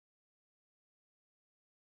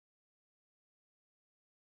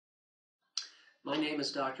My name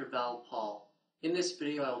is Dr. Val Paul. In this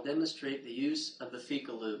video, I will demonstrate the use of the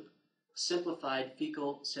Feca-loop, a simplified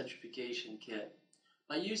fecal centrifugation kit.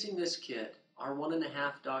 By using this kit, our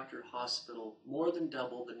 1.5 doctor hospital more than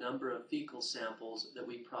doubled the number of fecal samples that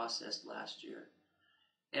we processed last year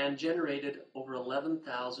and generated over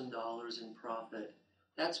 $11,000 in profit.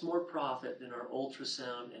 That's more profit than our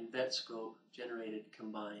ultrasound and vet scope generated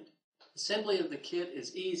combined. Assembly of the kit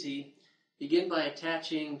is easy. Begin by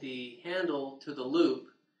attaching the handle to the loop,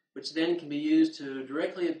 which then can be used to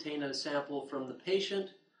directly obtain a sample from the patient,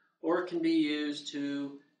 or it can be used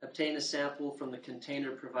to obtain a sample from the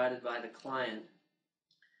container provided by the client.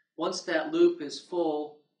 Once that loop is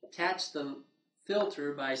full, attach the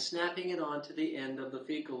filter by snapping it onto the end of the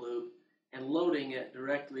FecaLoop and loading it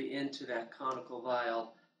directly into that conical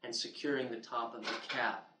vial and securing the top of the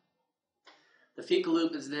cap. The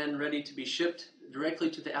FecaLoop is then ready to be shipped directly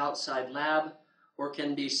to the outside lab or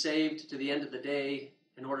can be saved to the end of the day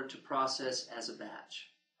in order to process as a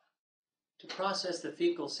batch. To process the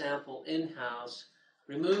fecal sample in-house,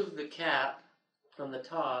 remove the cap from the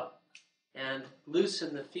top and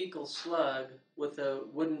loosen the fecal slug with a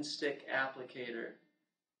wooden stick applicator.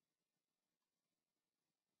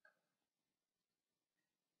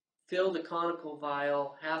 Fill the conical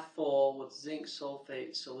vial half full with zinc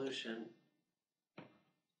sulfate solution.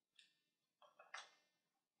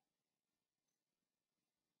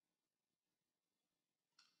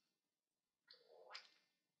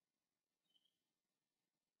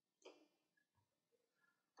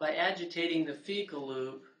 By agitating the fecal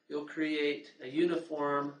loop, you'll create a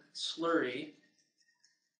uniform slurry.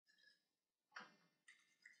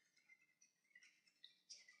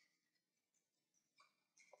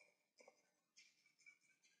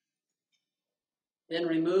 Then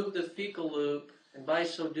remove the fecal loop, and by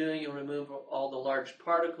so doing you'll remove all the large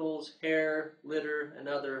particles, hair, litter, and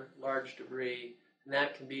other large debris, and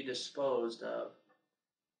that can be disposed of.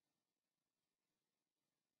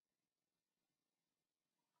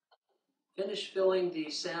 Finish filling the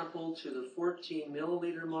sample to the 14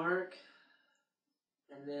 milliliter mark,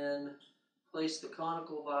 and then place the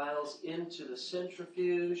conical vials into the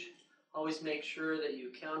centrifuge. Always make sure that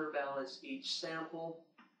you counterbalance each sample.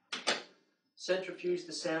 Centrifuge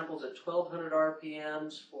the samples at 1200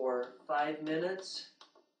 RPMs for 5 minutes.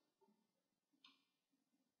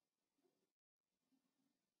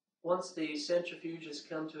 Once the centrifuge has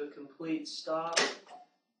come to a complete stop,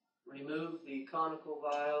 remove the conical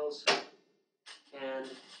vials and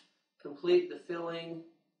complete the filling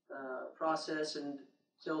process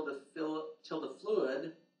until the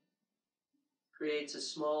fluid creates a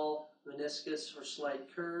small meniscus or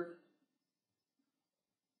slight curve.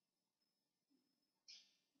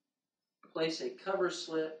 Place a cover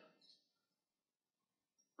slip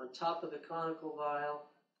on top of the conical vial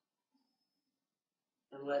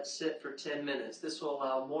and let sit for 10 minutes. This will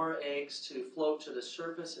allow more eggs to float to the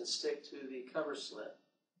surface and stick to the cover slip.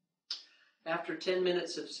 After 10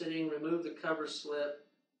 minutes of sitting, remove the cover slip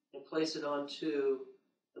and place it onto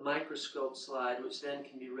the microscope slide, which then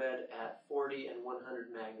can be read at 40 and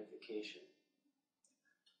 100 magnification.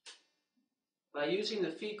 By using the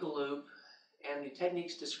FecaLoop and the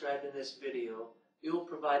techniques described in this video, you will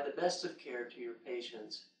provide the best of care to your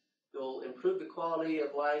patients. You'll improve the quality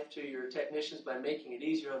of life to your technicians by making it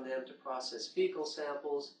easier on them to process fecal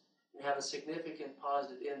samples and have a significant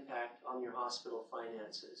positive impact on your hospital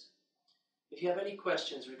finances. If you have any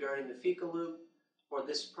questions regarding the FecaLoop or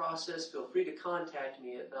this process, feel free to contact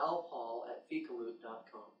me at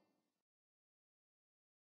valpaul@fecaloop.com.